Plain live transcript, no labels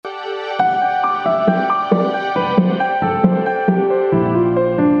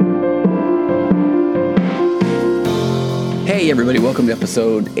Hey everybody, welcome to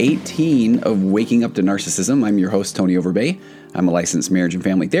episode 18 of Waking Up to Narcissism. I'm your host, Tony Overbay. I'm a licensed marriage and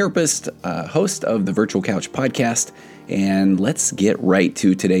family therapist, host of the Virtual Couch podcast, and let's get right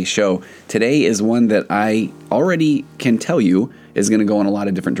to today's show. Today is one that I already can tell you is going to go in a lot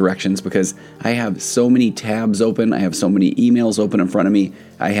of different directions because I have so many tabs open. I have so many emails open in front of me.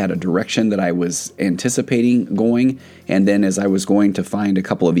 I had a direction that I was anticipating going, and then as I was going to find a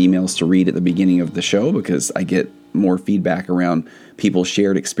couple of emails to read at the beginning of the show because I get more feedback around people's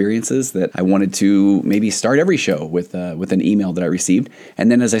shared experiences, that I wanted to maybe start every show with an email that I received. And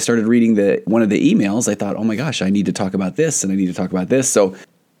then as I started reading one of the emails, I thought, oh my gosh, I need to talk about this and I need to talk about this.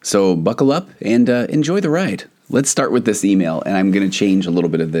 So buckle up and enjoy the ride. Let's start with this email, and I'm going to change a little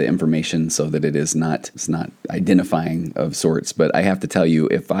bit of the information so that it's not identifying of sorts. But I have to tell you,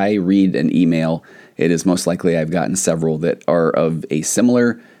 if I read an email, it is most likely I've gotten several that are of a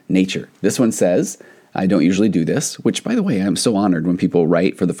similar nature. This one says, I don't usually do this, which, by the way, I'm so honored when people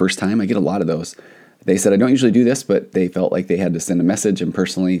write for the first time. I get a lot of those. They said, I don't usually do this, but they felt like they had to send a message and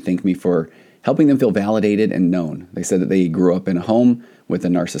personally thank me for helping them feel validated and known. They said that they grew up in a home with a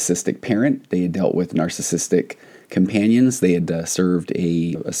narcissistic parent. They had dealt with narcissistic companions. They had served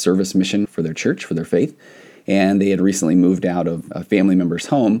a service mission for their church, for their faith, and they had recently moved out of a family member's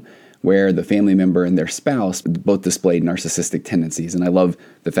home where the family member and their spouse both displayed narcissistic tendencies. And I love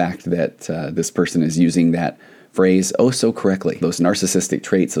the fact that this person is using that phrase oh so correctly, those narcissistic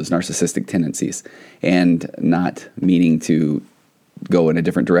traits, those narcissistic tendencies, and not meaning to go in a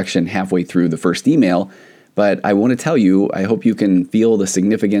different direction halfway through the first email. But I want to tell you, I hope you can feel the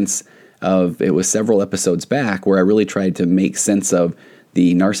significance of, it was several episodes back where I really tried to make sense of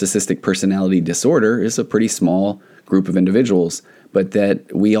the narcissistic personality disorder is a pretty small group of individuals, but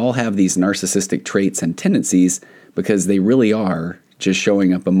that we all have these narcissistic traits and tendencies because they really are just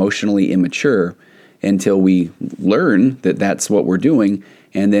showing up emotionally immature until we learn that that's what we're doing.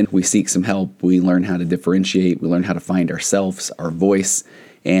 And then we seek some help. We learn how to differentiate. We learn how to find ourselves, our voice.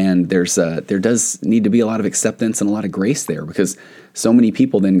 And there does need to be a lot of acceptance and a lot of grace there because so many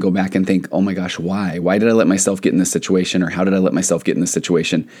people then go back and think, oh my gosh, why? Why did I let myself get in this situation? Or how did I let myself get in this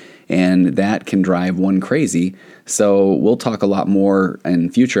situation? And that can drive one crazy. So we'll talk a lot more in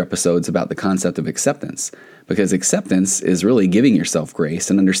future episodes about the concept of acceptance, because acceptance is really giving yourself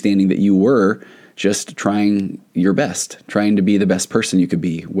grace and understanding that you were just trying your best, trying to be the best person you could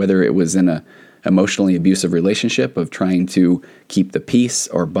be, whether it was in a emotionally abusive relationship of trying to keep the peace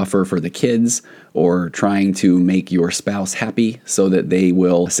or buffer for the kids, or trying to make your spouse happy so that they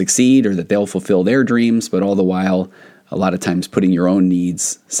will succeed or that they'll fulfill their dreams, but all the while, a lot of times putting your own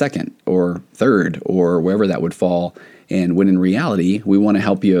needs second or third or wherever that would fall. And when in reality, we want to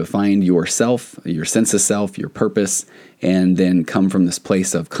help you find yourself, your sense of self, your purpose, and then come from this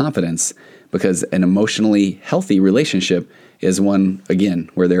place of confidence, because an emotionally healthy relationship is one, again,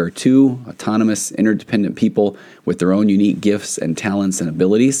 where there are two autonomous, interdependent people with their own unique gifts and talents and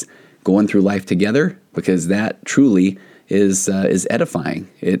abilities going through life together, because that truly is edifying.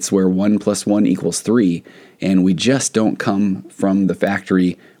 It's where 1 + 1 = 3, and we just don't come from the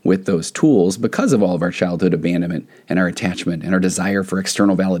factory with those tools because of all of our childhood abandonment and our attachment and our desire for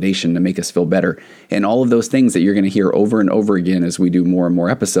external validation to make us feel better, and all of those things that you're going to hear over and over again as we do more and more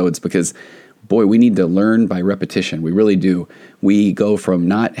episodes, because boy, we need to learn by repetition. We really do. We go from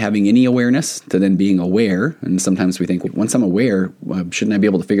not having any awareness to then being aware. And sometimes we think, once I'm aware, shouldn't I be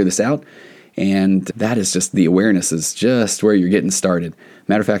able to figure this out? And that is just, the awareness is just where you're getting started.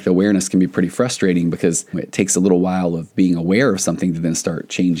 Matter of fact, awareness can be pretty frustrating because it takes a little while of being aware of something to then start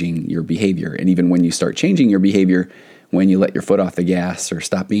changing your behavior. And even when you start changing your behavior, when you let your foot off the gas or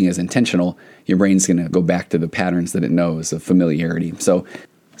stop being as intentional, your brain's going to go back to the patterns that it knows of familiarity. So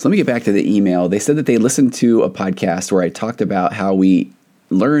let me get back to the email. They said that they listened to a podcast where I talked about how we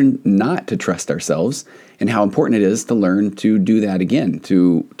learn not to trust ourselves and how important it is to learn to do that again,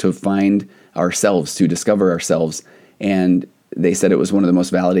 to find ourselves, to discover ourselves. And they said it was one of the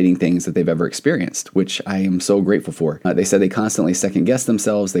most validating things that they've ever experienced, which I am so grateful for. They said they constantly second guess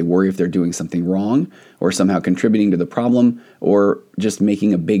themselves. They worry if they're doing something wrong or somehow contributing to the problem or just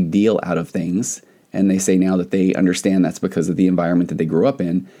making a big deal out of things. And they say now that they understand that's because of the environment that they grew up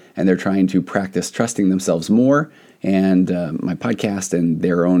in, and they're trying to practice trusting themselves more. And my podcast and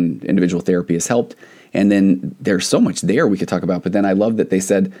their own individual therapy has helped. And then there's so much there we could talk about. But then I love that they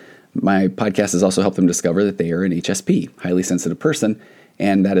said my podcast has also helped them discover that they are an HSP, highly sensitive person,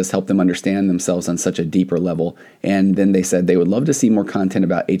 and that has helped them understand themselves on such a deeper level. And then they said they would love to see more content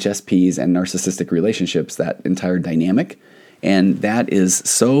about HSPs and narcissistic relationships, that entire dynamic. And that is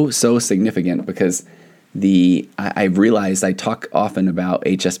so significant because I've realized I talk often about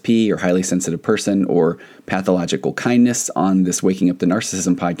HSP or highly sensitive person or pathological kindness on this Waking Up to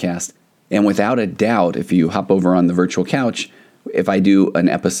Narcissism podcast. And without a doubt, if you hop over on the virtual couch, if I do an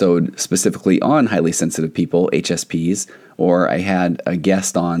episode specifically on highly sensitive people, HSPs, or I had a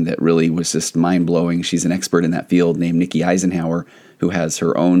guest on that really was just mind-blowing. She's an expert in that field named Nikki Eisenhower, who has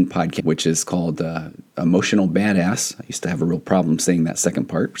her own podcast, which is called Emotional Badass. I used to have a real problem saying that second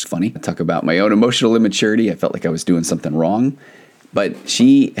part, which is funny. I talk about my own emotional immaturity. I felt like I was doing something wrong. But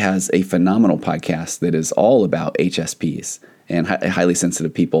she has a phenomenal podcast that is all about HSPs and highly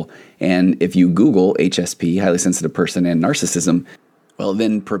sensitive people. And if you Google HSP, highly sensitive person, and narcissism, well,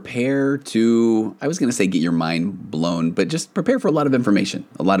 then prepare to, I was going to say get your mind blown, but just prepare for a lot of information,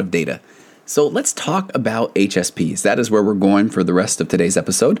 a lot of data. So let's talk about HSPs. That is where we're going for the rest of today's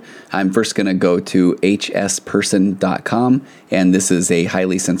episode. I'm first going to go to hsperson.com, and this is a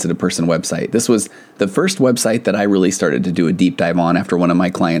highly sensitive person website. This was the first website that I really started to do a deep dive on after one of my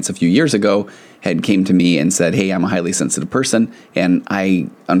clients a few years ago had came to me and said, hey, I'm a highly sensitive person, and I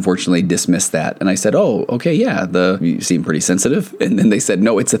unfortunately dismissed that. And I said, oh, okay, yeah, you seem pretty sensitive. And then they said,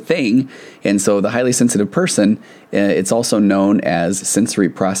 no, it's a thing. And so the highly sensitive person, it's also known as sensory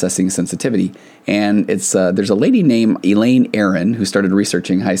processing sensitivity. And it's there's a lady named Elaine Aron who started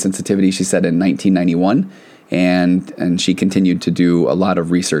researching high sensitivity, she said, in 1991. And she continued to do a lot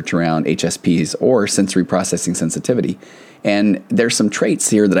of research around HSPs or sensory processing sensitivity. And there's some traits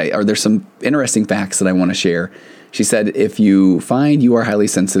here there's some interesting facts that I want to share. She said, if you find you are highly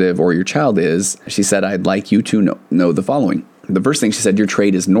sensitive or your child is, she said, I'd like you to know the following. The first thing she said, your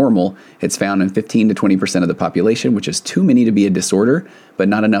trait is normal. It's found in 15 to 20% of the population, which is too many to be a disorder, but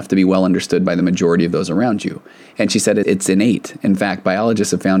not enough to be well understood by the majority of those around you. And she said it's innate. In fact,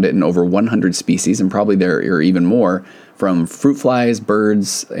 biologists have found it in over 100 species, and probably there are even more, from fruit flies,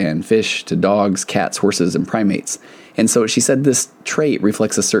 birds, and fish to dogs, cats, horses, and primates. And so she said this trait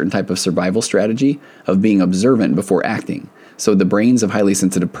reflects a certain type of survival strategy of being observant before acting. So the brains of highly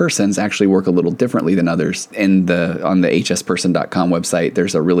sensitive persons actually work a little differently than others. On the hsperson.com website,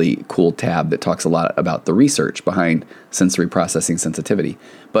 there's a really cool tab that talks a lot about the research behind sensory processing sensitivity.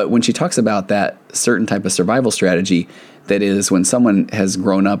 But when she talks about that certain type of survival strategy, that is when someone has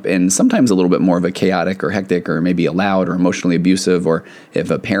grown up in sometimes a little bit more of a chaotic or hectic or maybe loud or emotionally abusive, or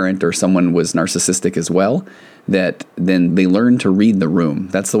if a parent or someone was narcissistic as well, that then they learn to read the room.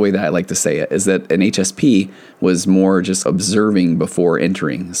 That's the way that I like to say it, is that an HSP was more just observing before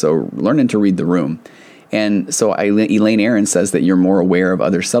entering. So learning to read the room. And so Elaine Aron says that you're more aware of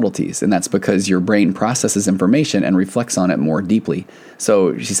other subtleties, and that's because your brain processes information and reflects on it more deeply.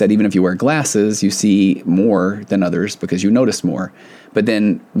 So she said even if you wear glasses, you see more than others because you notice more. But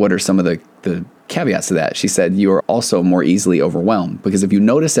then what are some of the caveats to that? She said you are also more easily overwhelmed because if you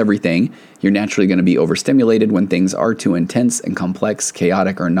notice everything, you're naturally going to be overstimulated when things are too intense and complex,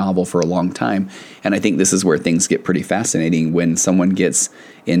 chaotic, or novel for a long time. And I think this is where things get pretty fascinating when someone gets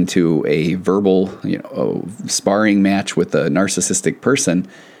into a verbal, sparring match with a narcissistic person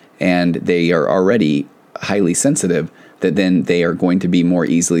and they are already highly sensitive, that then they are going to be more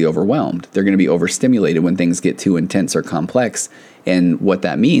easily overwhelmed. They're going to be overstimulated when things get too intense or complex. And what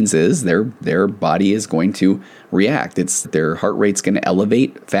that means is their body is going to react. Their heart rate's going to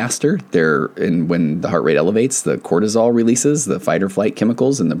elevate faster. And when the heart rate elevates, the cortisol releases, the fight or flight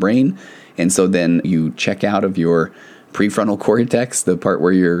chemicals in the brain. And so then you check out of your prefrontal cortex, the part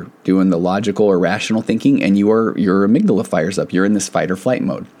where you're doing the logical or rational thinking, and your amygdala fires up. You're in this fight or flight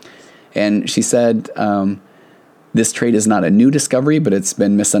mode. And she said, this trait is not a new discovery, but it's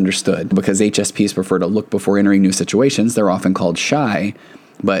been misunderstood because HSPs prefer to look before entering new situations. They're often called shy,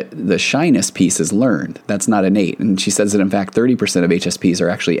 but the shyness piece is learned. That's not innate. And she says that, in fact, 30% of HSPs are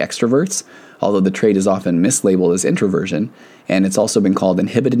actually extroverts, although the trait is often mislabeled as introversion. And it's also been called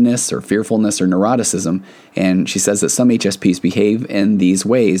inhibitedness or fearfulness or neuroticism. And she says that some HSPs behave in these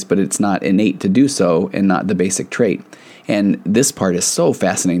ways, but it's not innate to do so and not the basic trait. And this part is so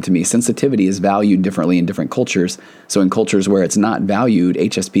fascinating to me. Sensitivity is valued differently in different cultures. So in cultures where it's not valued,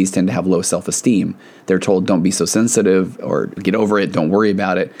 HSPs tend to have low self-esteem. They're told, don't be so sensitive, or get over it, don't worry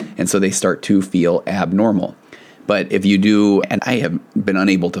about it. And so they start to feel abnormal. But if you do, and I have been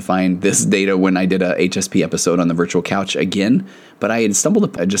unable to find this data when I did a HSP episode on the virtual couch again, but I had stumbled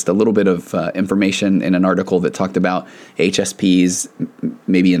upon just a little bit of information in an article that talked about HSPs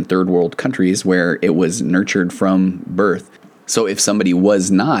maybe in third world countries where it was nurtured from birth. So if somebody was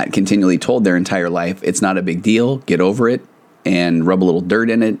not continually told their entire life, it's not a big deal, get over it, and rub a little dirt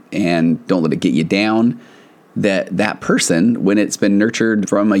in it, and don't let it get you down, that person, when it's been nurtured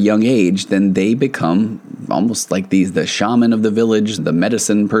from a young age, then they become almost like the shaman of the village, the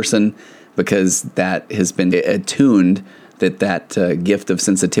medicine person, because that has been attuned, that gift of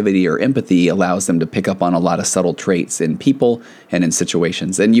sensitivity or empathy allows them to pick up on a lot of subtle traits in people and in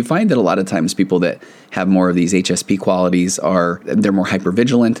situations. And you find that a lot of times people that have more of these HSP qualities they're more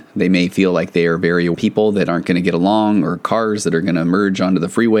hypervigilant. They may feel like they are very people that aren't going to get along, or cars that are going to merge onto the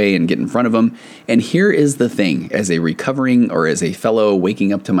freeway and get in front of them. And here is the thing, as a recovering or as a fellow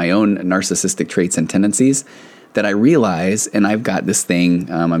waking up to my own narcissistic traits and tendencies, that I realize, and I've got this thing,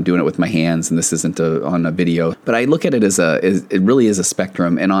 I'm doing it with my hands, and this isn't on a video, but I look at it it really is a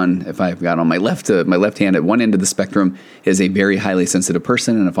spectrum. And if I've got on my left hand at one end of the spectrum is a very highly sensitive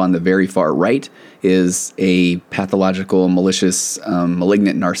person, and if on the very far right is a pathological, malicious,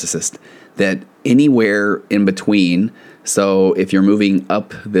 malignant narcissist. That anywhere in between, so if you're moving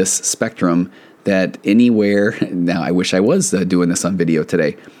up this spectrum, that anywhere, now I wish I was doing this on video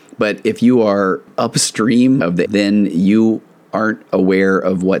today, but if you are upstream of then you aren't aware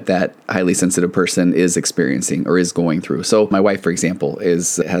of what that highly sensitive person is experiencing or is going through. So my wife, for example,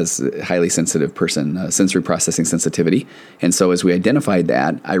 has a highly sensitive person, sensory processing sensitivity. And so as we identified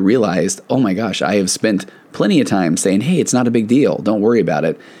that, I realized, oh my gosh, I have spent plenty of time saying, hey, it's not a big deal. Don't worry about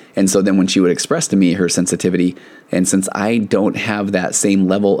it. And so then when she would express to me her sensitivity, and since I don't have that same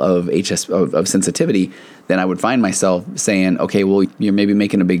level of of sensitivity, then I would find myself saying, okay, well, you're maybe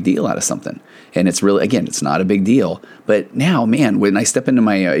making a big deal out of something. And it's really, again, it's not a big deal. But now, man, when I step into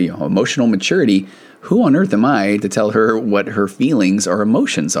my emotional maturity, who on earth am I to tell her what her feelings or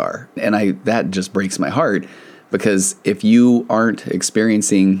emotions are? And that just breaks my heart, because if you aren't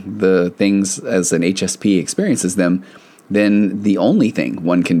experiencing the things as an HSP experiences them, then the only thing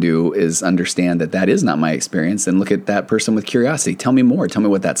one can do is understand that is not my experience, and look at that person with curiosity. Tell me more. Tell me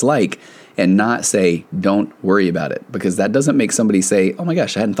what that's like, and not say, don't worry about it, because that doesn't make somebody say, oh my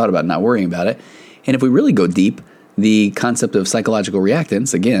gosh, I hadn't thought about not worrying about it. And if we really go deep, the concept of psychological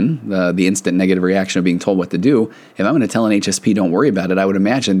reactance, again, the instant negative reaction of being told what to do, if I'm going to tell an HSP don't worry about it, I would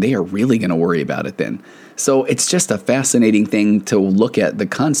imagine they are really going to worry about it then. So it's just a fascinating thing to look at the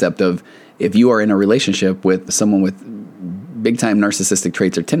concept of, if you are in a relationship with someone with big-time narcissistic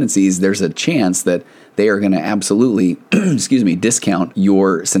traits or tendencies, there's a chance that they are going to absolutely, discount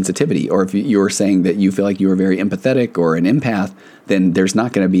your sensitivity. Or if you're saying that you feel like you are very empathetic or an empath, then there's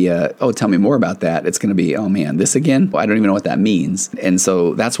not going to be tell me more about that. It's going to be, oh man, this again? I don't even know what that means. And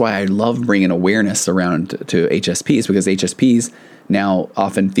so that's why I love bringing awareness around to HSPs, because HSPs now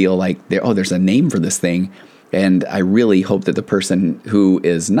often feel like there's a name for this thing. And I really hope that the person who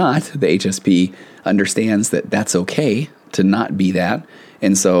is not the HSP understands that that's okay to not be that.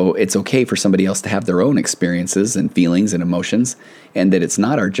 And so it's okay for somebody else to have their own experiences and feelings and emotions, and that it's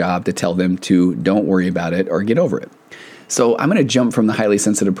not our job to tell them to don't worry about it or get over it. So I'm going to jump from the highly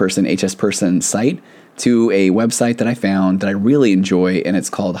sensitive person, HS person site, to a website that I found that I really enjoy, and it's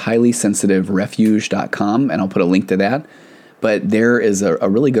called highlysensitiverefuge.com, and I'll put a link to that. But there is a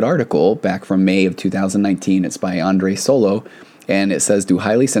really good article back from May of 2019. It's by Andre Solo, and it says, do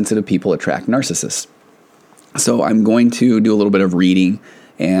highly sensitive people attract narcissists? So I'm going to do a little bit of reading,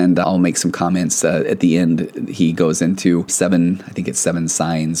 and I'll make some comments at the end. He goes into 7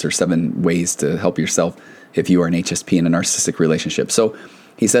 signs or 7 ways to help yourself if you are an HSP in a narcissistic relationship. So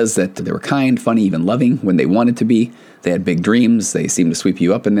he says that they were kind, funny, even loving when they wanted to be. They had big dreams. They seemed to sweep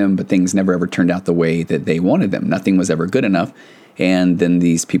you up in them, but things never ever turned out the way that they wanted them. Nothing was ever good enough. And then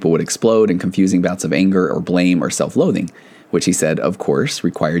these people would explode in confusing bouts of anger or blame or self-loathing, which he said, of course,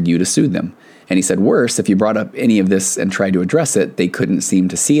 required you to soothe them. And he said, worse, if you brought up any of this and tried to address it, they couldn't seem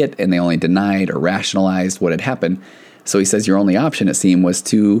to see it, and they only denied or rationalized what had happened. So he says your only option, it seemed, was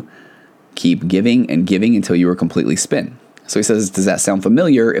to keep giving and giving until you were completely spent. So he says, does that sound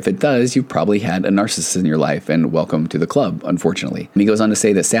familiar? If it does, you've probably had a narcissist in your life, and welcome to the club, unfortunately. And he goes on to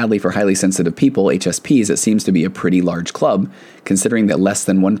say that sadly for highly sensitive people, HSPs, it seems to be a pretty large club, considering that less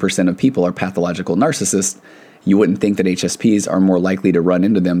than 1% of people are pathological narcissists. You wouldn't think that HSPs are more likely to run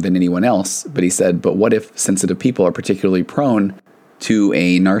into them than anyone else. But he said, but what if sensitive people are particularly prone to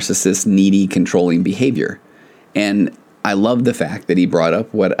a narcissist, needy, controlling behavior? And I love the fact that he brought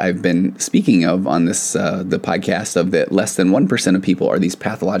up what I've been speaking of on this the podcast, of that less than 1% of people are these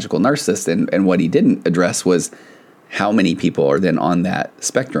pathological narcissists. And what he didn't address was how many people are then on that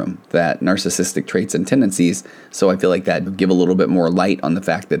spectrum, that narcissistic traits and tendencies. So I feel like that give a little bit more light on the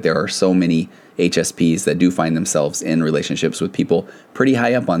fact that there are so many HSPs that do find themselves in relationships with people pretty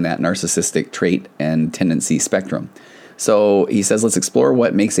high up on that narcissistic trait and tendency spectrum. So he says, let's explore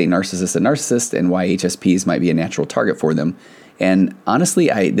what makes a narcissist and why HSPs might be a natural target for them. And honestly,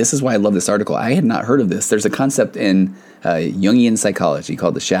 this is why I love this article. I had not heard of this. There's a concept in Jungian psychology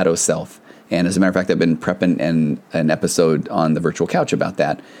called the shadow self. And as a matter of fact, I've been prepping an episode on the virtual couch about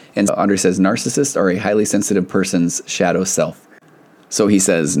that. And so Andre says, narcissists are a highly sensitive person's shadow self. So he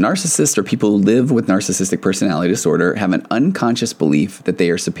says, narcissists, or people who live with narcissistic personality disorder, have an unconscious belief that they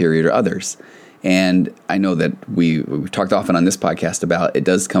are superior to others. And I know that we've talked often on this podcast about it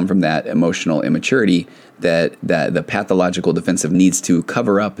does come from that emotional immaturity that the pathological defensive needs to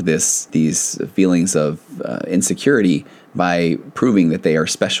cover up these feelings of insecurity by proving that they are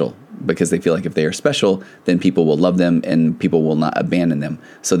special, because they feel like if they are special, then people will love them and people will not abandon them.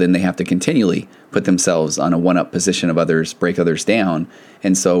 So then they have to continually put themselves on a one-up position of others, break others down.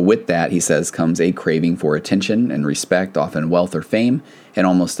 And so with that, he says, comes a craving for attention and respect, often wealth or fame, and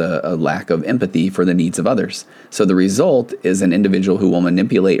almost a lack of empathy for the needs of others. So the result is an individual who will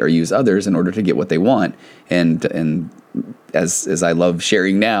manipulate or use others in order to get what they want. And as I love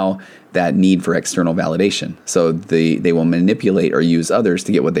sharing now, that need for external validation. So they will manipulate or use others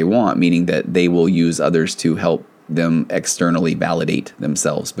to get what they want, meaning that they will use others to help them externally validate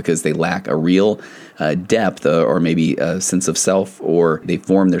themselves because they lack a real depth or maybe a sense of self, or they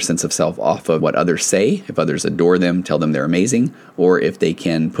form their sense of self off of what others say. If others adore them, tell them they're amazing, or if they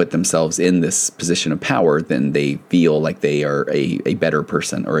can put themselves in this position of power, then they feel like they are a better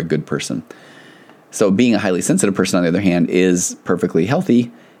person or a good person. So being a highly sensitive person, on the other hand, is perfectly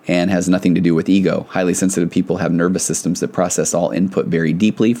healthy and has nothing to do with ego. Highly sensitive people have nervous systems that process all input very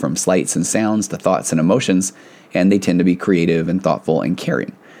deeply, from sights and sounds to thoughts and emotions, and they tend to be creative and thoughtful and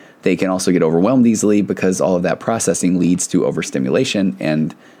caring. They can also get overwhelmed easily because all of that processing leads to overstimulation,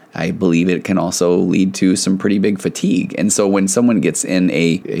 and I believe it can also lead to some pretty big fatigue. And so when someone gets in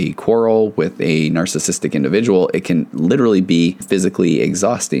a quarrel with a narcissistic individual, it can literally be physically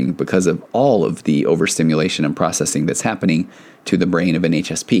exhausting because of all of the overstimulation and processing that's happening to the brain of an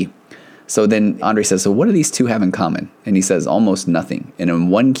HSP. So then Andre says, so what do these two have in common? And he says, almost nothing. And in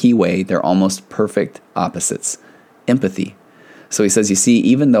one key way, they're almost perfect opposites: empathy. So he says, you see,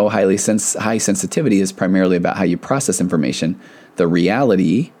 even though high sensitivity is primarily about how you process information, the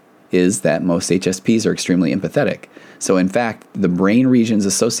reality is that most HSPs are extremely empathetic. So in fact, the brain regions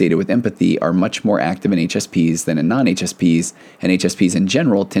associated with empathy are much more active in HSPs than in non-HSPs, and HSPs in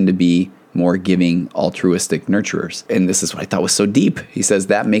general tend to be more giving, altruistic nurturers. And this is what I thought was so deep. He says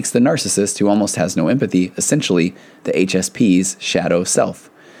that makes the narcissist, who almost has no empathy, essentially the HSP's shadow self.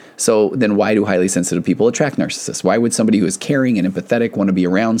 So then why do highly sensitive people attract narcissists? Why would somebody who is caring and empathetic want to be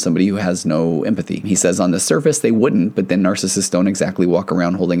around somebody who has no empathy? He says on the surface they wouldn't, but then narcissists don't exactly walk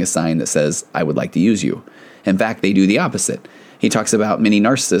around holding a sign that says, I would like to use you. In fact, they do the opposite. He talks about many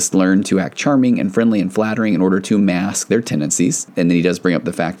narcissists learn to act charming and friendly and flattering in order to mask their tendencies. And then he does bring up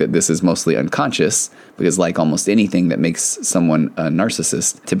the fact that this is mostly unconscious, because like almost anything that makes someone a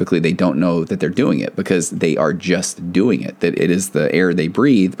narcissist, typically they don't know that they're doing it because they are just doing it, that it is the air they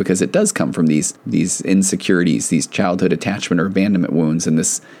breathe, because it does come from these insecurities, these childhood attachment or abandonment wounds, and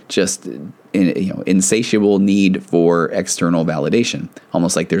this just insatiable need for external validation.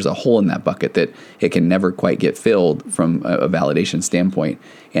 Almost like there's a hole in that bucket that it can never quite get filled from a validation standpoint,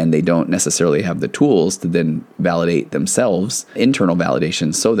 and they don't necessarily have the tools to then validate themselves, internal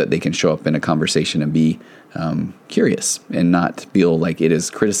validation, so that they can show up in a conversation and be curious and not feel like it is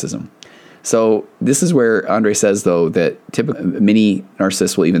criticism. So this is where Andre says, though, that many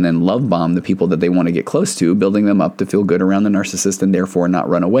narcissists will even then love bomb the people that they want to get close to, building them up to feel good around the narcissist and therefore not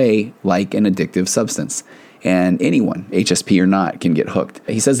run away like an addictive substance. And anyone, HSP or not, can get hooked.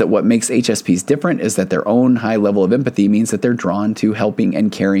 He says that what makes HSPs different is that their own high level of empathy means that they're drawn to helping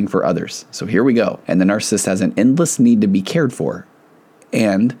and caring for others. So here we go. And the narcissist has an endless need to be cared for,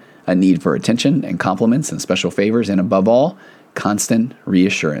 and a need for attention and compliments and special favors, and above all, constant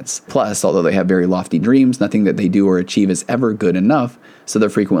reassurance. Plus, although they have very lofty dreams, nothing that they do or achieve is ever good enough, so they're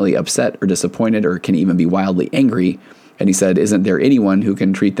frequently upset or disappointed, or can even be wildly angry. And he said, isn't there anyone who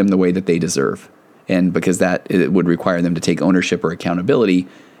can treat them the way that they deserve? And because that it would require them to take ownership or accountability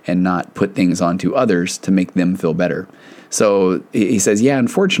and not put things onto others to make them feel better. So he says, yeah,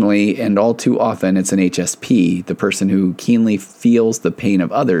 unfortunately, and all too often, it's an HSP, the person who keenly feels the pain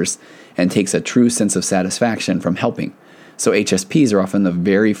of others and takes a true sense of satisfaction from helping. So HSPs are often the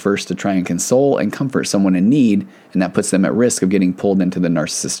very first to try and console and comfort someone in need, and that puts them at risk of getting pulled into the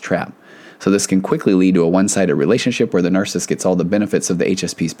narcissist trap. So this can quickly lead to a one-sided relationship where the narcissist gets all the benefits of the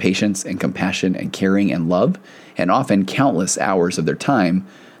HSP's patience and compassion and caring and love, and often countless hours of their time.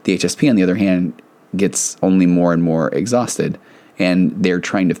 The HSP, on the other hand, gets only more and more exhausted, and they're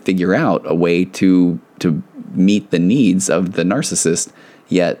trying to figure out a way to meet the needs of the narcissist,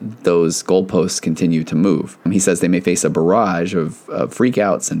 yet those goalposts continue to move. He says they may face a barrage of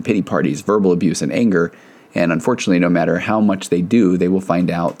freakouts and pity parties, verbal abuse and anger, and unfortunately, no matter how much they do, they will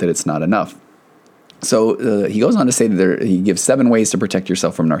find out that it's not enough. So he goes on to say that he gives 7 ways to protect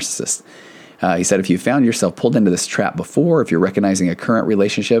yourself from narcissists. He said if you found yourself pulled into this trap before, if you're recognizing a current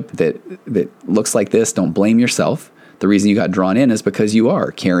relationship that looks like this, don't blame yourself. The reason you got drawn in is because you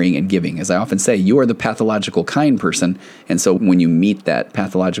are caring and giving. As I often say, you are the pathological kind person. And so when you meet that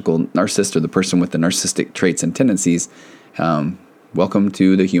pathological narcissist or the person with the narcissistic traits and tendencies, welcome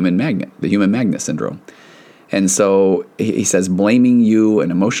to the human magnet syndrome. And so he says blaming you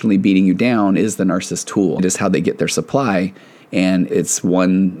and emotionally beating you down is the narcissist tool. It is how they get their supply. And it's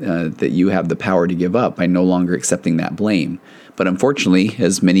one that you have the power to give up by no longer accepting that blame. But unfortunately,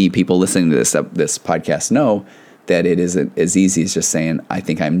 as many people listening to this podcast know, that it isn't as easy as just saying, I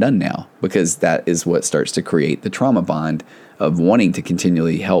think I'm done now, because that is what starts to create the trauma bond of wanting to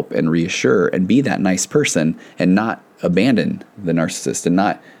continually help and reassure and be that nice person and not abandon the narcissist and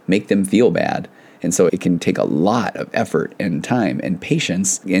not make them feel bad. And so it can take a lot of effort and time and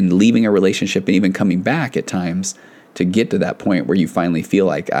patience in leaving a relationship and even coming back at times to get to that point where you finally feel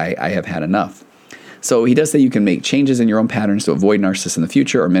like I have had enough. So he does say you can make changes in your own patterns to avoid narcissists in the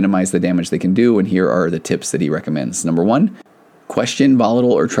future or minimize the damage they can do. And here are the tips that he recommends. Number 1, question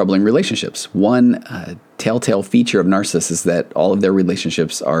volatile or troubling relationships. One telltale feature of narcissists is that all of their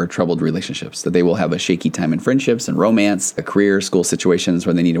relationships are troubled relationships, that they will have a shaky time in friendships and romance, a career, school situations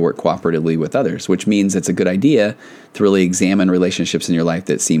where they need to work cooperatively with others, which means it's a good idea to really examine relationships in your life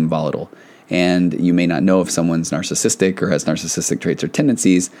that seem volatile. And you may not know if someone's narcissistic or has narcissistic traits or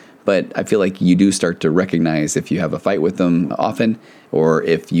tendencies, but I feel like you do start to recognize if you have a fight with them often, or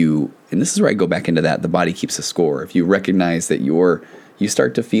if you, and this is where I go back into that, the body keeps a score. If you recognize that you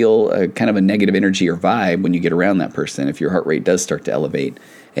start to feel a kind of a negative energy or vibe when you get around that person, if your heart rate does start to elevate.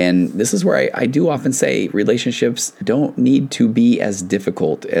 And this is where I do often say relationships don't need to be as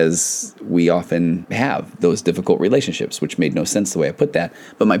difficult as we often have those difficult relationships, which made no sense the way I put that.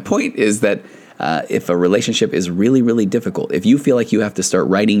 But my point is that if a relationship is really, really difficult, if you feel like you have to start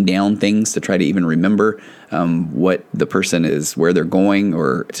writing down things to try to even remember what the person is, where they're going,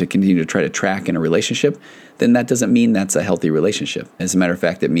 or to continue to try to track in a relationship, then that doesn't mean that's a healthy relationship. As a matter of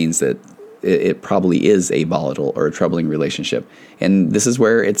fact, it means that it probably is a volatile or a troubling relationship. And this is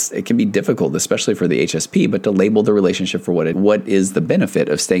where it can be difficult, especially for the HSP, but to label the relationship for what is the benefit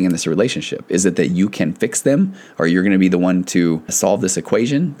of staying in this relationship? Is it that you can fix them, or you're going to be the one to solve this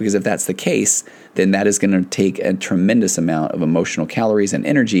equation? Because if that's the case, then that is going to take a tremendous amount of emotional calories and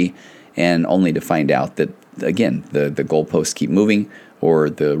energy, and only to find out that, again, the goalposts keep moving,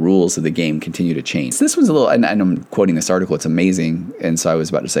 or the rules of the game continue to change. So this one's a little, and I'm quoting this article, it's amazing, and so I was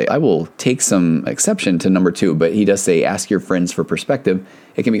about to say, I will take some exception to number 2, but he does say, ask your friends for perspective.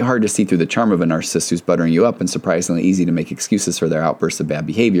 It can be hard to see through the charm of a narcissist who's buttering you up, and surprisingly easy to make excuses for their outbursts of bad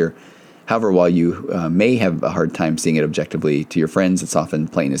behavior. However, while you may have a hard time seeing it objectively, to your friends, it's often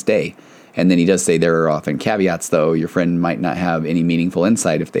plain as day. And then he does say there are often caveats, though. Your friend might not have any meaningful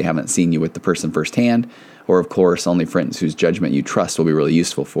insight if they haven't seen you with the person firsthand, or, of course, only friends whose judgment you trust will be really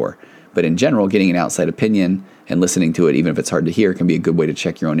useful for. But in general, getting an outside opinion and listening to it, even if it's hard to hear, can be a good way to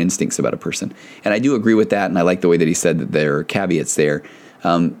check your own instincts about a person. And I do agree with that, and I like the way that he said that there are caveats there.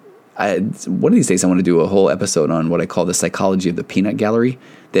 One of these days I want to do a whole episode on what I call the psychology of the peanut gallery,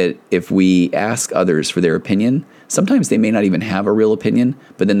 that if we ask others for their opinion, sometimes they may not even have a real opinion,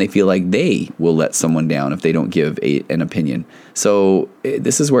 but then they feel like they will let someone down if they don't give an opinion. So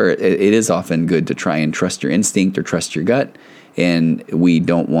this is where it is often good to try and trust your instinct or trust your gut. And we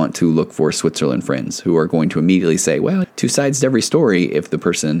don't want to look for Switzerland friends who are going to immediately say, well, 2 sides to every story, if the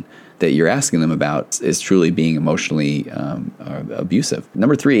person that you're asking them about is truly being emotionally abusive.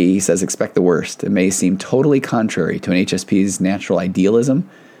 Number 3, he says, expect the worst. It may seem totally contrary to an HSP's natural idealism,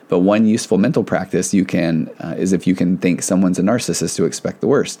 but one useful mental practice is if you can think someone's a narcissist, to expect the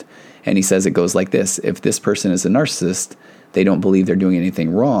worst. And he says it goes like this: if this person is a narcissist, they don't believe they're doing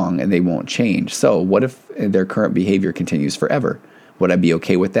anything wrong and they won't change. So what if their current behavior continues forever? Would I be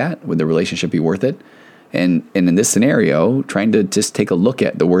okay with that? Would the relationship be worth it? And in this scenario, trying to just take a look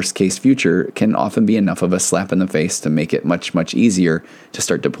at the worst case future can often be enough of a slap in the face to make it much, much easier to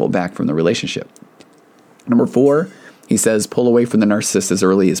start to pull back from the relationship. Number 4, he says, pull away from the narcissist as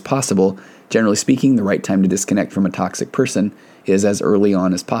early as possible. Generally speaking, the right time to disconnect from a toxic person is as early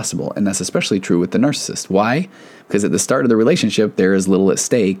on as possible. And that's especially true with the narcissist. Why? Because at the start of the relationship, there is little at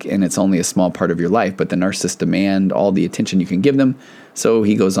stake and it's only a small part of your life, but the narcissists demand all the attention you can give them. So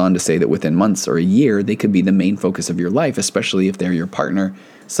he goes on to say that within months or a year, they could be the main focus of your life, especially if they're your partner.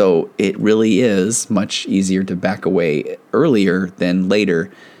 So it really is much easier to back away earlier than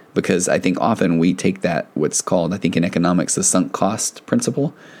later, because I think often we take that, what's called, I think in economics, the sunk cost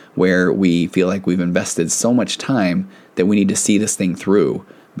principle, where we feel like we've invested so much time that we need to see this thing through,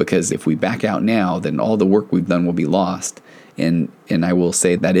 because if we back out now, then all the work we've done will be lost. And I will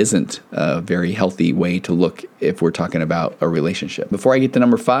say that isn't a very healthy way to look if we're talking about a relationship. Before I get to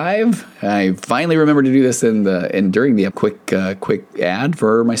number 5, I finally remembered to do this during the quick ad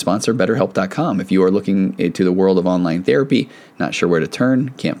for my sponsor, BetterHelp.com. If you are looking into the world of online therapy, not sure where to turn,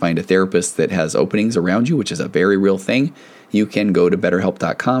 can't find a therapist that has openings around you, which is a very real thing, you can go to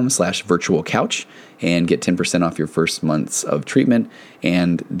BetterHelp.com/virtualcouch and get 10% off your first months of treatment.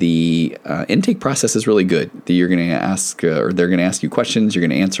 And the intake process is really good. You're going to ask, or they're going to ask you questions. You're going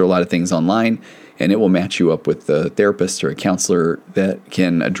to answer a lot of things online, and it will match you up with a therapist or a counselor that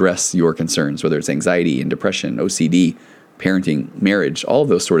can address your concerns, whether it's anxiety and depression, OCD, parenting, marriage, all of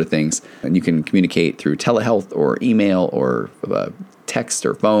those sort of things. And you can communicate through telehealth or email or text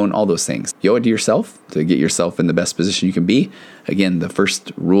or phone, all those things. You owe it to yourself to get yourself in the best position you can be. Again, the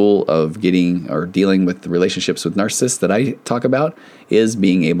first rule of getting or dealing with the relationships with narcissists that I talk about is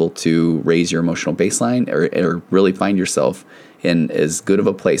being able to raise your emotional baseline or really find yourself in as good of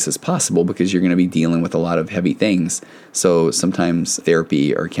a place as possible, because you're going to be dealing with a lot of heavy things. So sometimes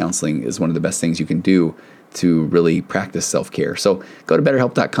therapy or counseling is one of the best things you can do to really practice self-care. So go to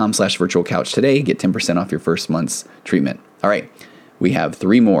betterhelp.com/virtualcouch today. Get 10% off your first month's treatment. All right. We have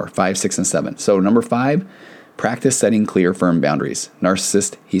 3 more, 5, 6, and 7. So number 5, practice setting clear, firm boundaries.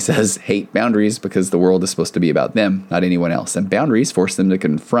 Narcissist, he says, hate boundaries because the world is supposed to be about them, not anyone else. And boundaries force them to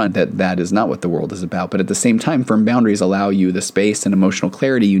confront that is not what the world is about. But at the same time, firm boundaries allow you the space and emotional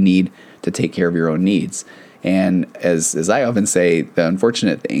clarity you need to take care of your own needs. And as I often say, the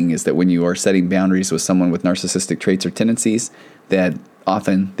unfortunate thing is that when you are setting boundaries with someone with narcissistic traits or tendencies, that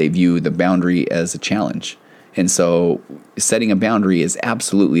often they view the boundary as a challenge. And so setting a boundary is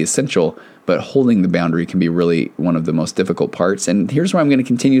absolutely essential, but holding the boundary can be really one of the most difficult parts. And here's where I'm going to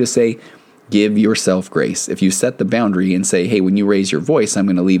continue to say, give yourself grace. If you set the boundary and say, hey, when you raise your voice, I'm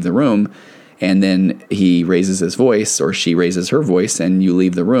going to leave the room, and then he raises his voice or she raises her voice and you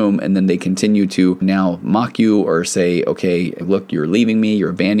leave the room, and then they continue to now mock you or say, okay, look, you're leaving me, you're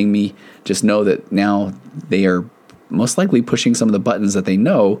abandoning me, just know that now they are most likely pushing some of the buttons that they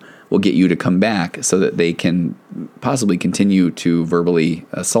know will get you to come back so that they can possibly continue to verbally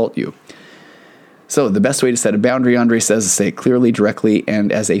assault you. So the best way to set a boundary, Andre says, is say it clearly, directly,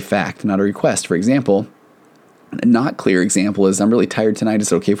 and as a fact, not a request. For example, a not clear example is, I'm really tired tonight.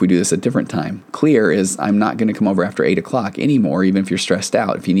 Is it okay if we do this at a different time? Clear is, I'm not going to come over after 8 o'clock anymore, even if you're stressed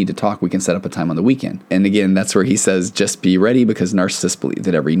out. If you need to talk, we can set up a time on the weekend. And again, that's where he says, just be ready, because narcissists believe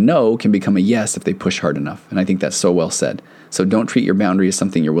that every no can become a yes if they push hard enough. And I think that's so well said. So don't treat your boundary as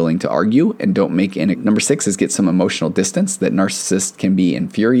something you're willing to argue, and don't make any. Number 6 is get some emotional distance. That narcissists can be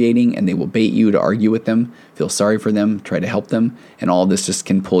infuriating, and they will bait you to argue with them, feel sorry for them, try to help them, and all of this just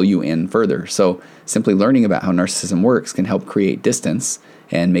can pull you in further. So simply learning about how narcissism works can help create distance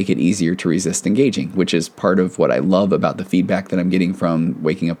and make it easier to resist engaging, which is part of what I love about the feedback that I'm getting from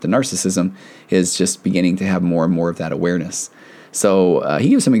Waking Up to Narcissism, is just beginning to have more and more of that awareness. So he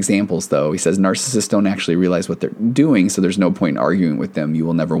gives some examples, though. He says, narcissists don't actually realize what they're doing, so there's no point in arguing with them. You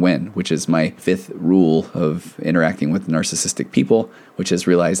will never win, which is my 5th rule of interacting with narcissistic people, which is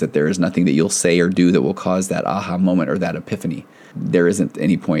realize that there is nothing that you'll say or do that will cause that aha moment or that epiphany. There isn't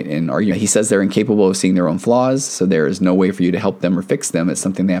any point in arguing. He says they're incapable of seeing their own flaws, so there is no way for you to help them or fix them. It's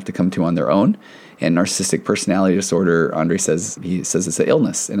something they have to come to on their own. And narcissistic personality disorder, Andre says, he says it's an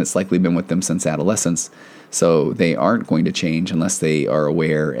illness, and it's likely been with them since adolescence. So they aren't going to change unless they are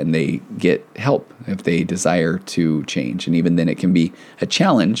aware and they get help if they desire to change. And even then it can be a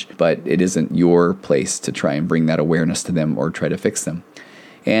challenge, but it isn't your place to try and bring that awareness to them or try to fix them.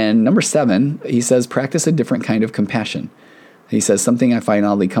 And number 7, he says, practice a different kind of compassion. He says, something I find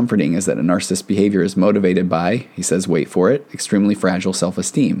oddly comforting is that a narcissist behavior is motivated by, he says, wait for it, extremely fragile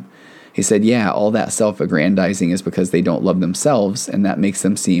self-esteem. He said, yeah, all that self-aggrandizing is because they don't love themselves, and that makes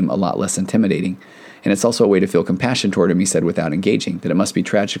them seem a lot less intimidating. And it's also a way to feel compassion toward him, he said, without engaging, that it must be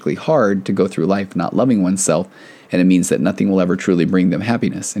tragically hard to go through life not loving oneself, and it means that nothing will ever truly bring them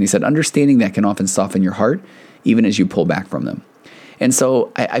happiness. And he said, understanding that can often soften your heart, even as you pull back from them. And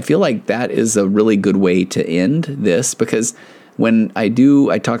so I feel like that is a really good way to end this, because when I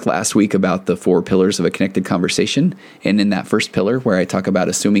talked last week about the 4 pillars of a connected conversation, and in that first pillar where I talk about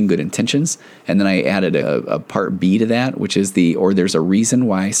assuming good intentions, and then I added a part B to that, which is there's a reason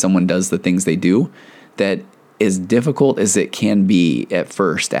why someone does the things they do, that as difficult as it can be at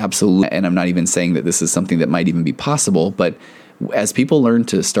first, absolutely, and I'm not even saying that this is something that might even be possible, but as people learn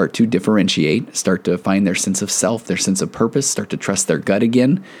to start to differentiate, start to find their sense of self, their sense of purpose, start to trust their gut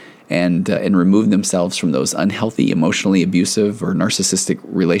again, and remove themselves from those unhealthy, emotionally abusive or narcissistic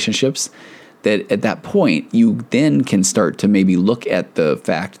relationships, that at that point, you then can start to maybe look at the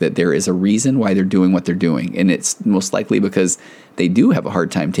fact that there is a reason why they're doing what they're doing. And it's most likely because they do have a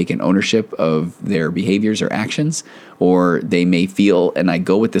hard time taking ownership of their behaviors or actions, or they may feel, and I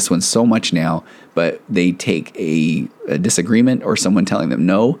go with this one so much now, but they take a disagreement or someone telling them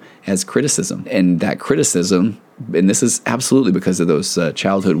no as criticism. And that criticism, and this is absolutely because of those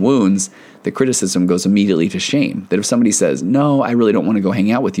childhood wounds, the criticism goes immediately to shame. That if somebody says, no, I really don't want to go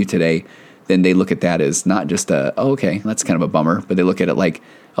hang out with you today, then they look at that as not just okay, that's kind of a bummer, but they look at it like,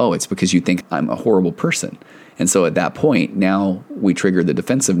 oh, it's because you think I'm a horrible person. And so at that point, now we trigger the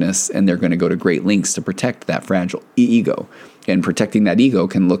defensiveness, and they're going to go to great lengths to protect that fragile ego. And protecting that ego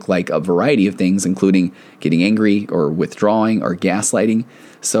can look like a variety of things, including getting angry or withdrawing or gaslighting.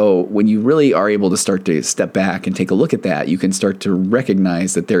 So when you really are able to start to step back and take a look at that, you can start to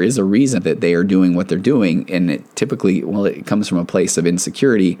recognize that there is a reason that they are doing what they're doing. And it typically, it comes from a place of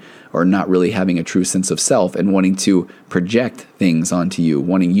insecurity or not really having a true sense of self and wanting to project things onto you,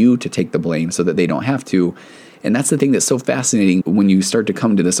 wanting you to take the blame so that they don't have to. And that's the thing that's so fascinating when you start to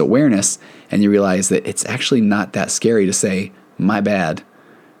come to this awareness and you realize that it's actually not that scary to say, my bad.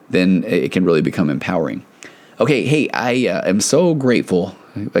 Then it can really become empowering. Okay, hey, I am so grateful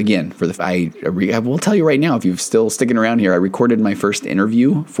again for I will tell you right now, if you're still sticking around here, I recorded my first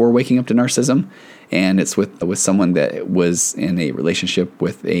interview for Waking Up to Narcissism, and it's with someone that was in a relationship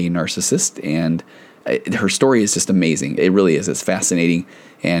with a narcissist, and her story is just amazing. It really is. It's fascinating.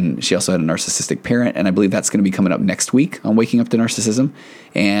 And she also had a narcissistic parent, and I believe that's going to be coming up next week on Waking Up to Narcissism.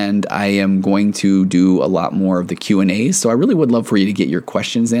 And I am going to do a lot more of the Q&As, so I really would love for you to get your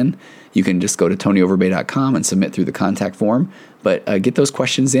questions in. You can just go to tonyoverbay.com and submit through the contact form, but get those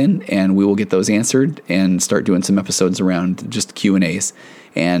questions in, and we will get those answered and start doing some episodes around just Q&As.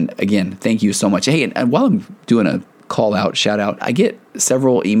 And again, thank you so much. Hey, and while I'm doing a call out, shout out, I get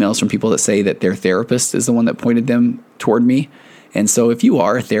several emails from people that say that their therapist is the one that pointed them toward me. And so if you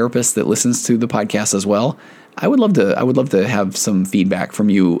are a therapist that listens to the podcast as well, I would love to have some feedback from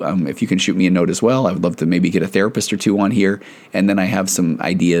you. If you can shoot me a note as well, I would love to maybe get a therapist or two on here. And then I have some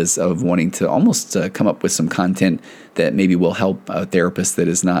ideas of wanting to almost come up with some content that maybe will help a therapist that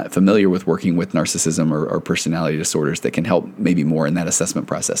is not familiar with working with narcissism or personality disorders, that can help maybe more in that assessment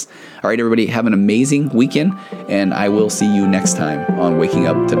process. All right, everybody, have an amazing weekend, and I will see you next time on Waking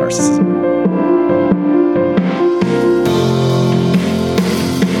Up to Narcissism.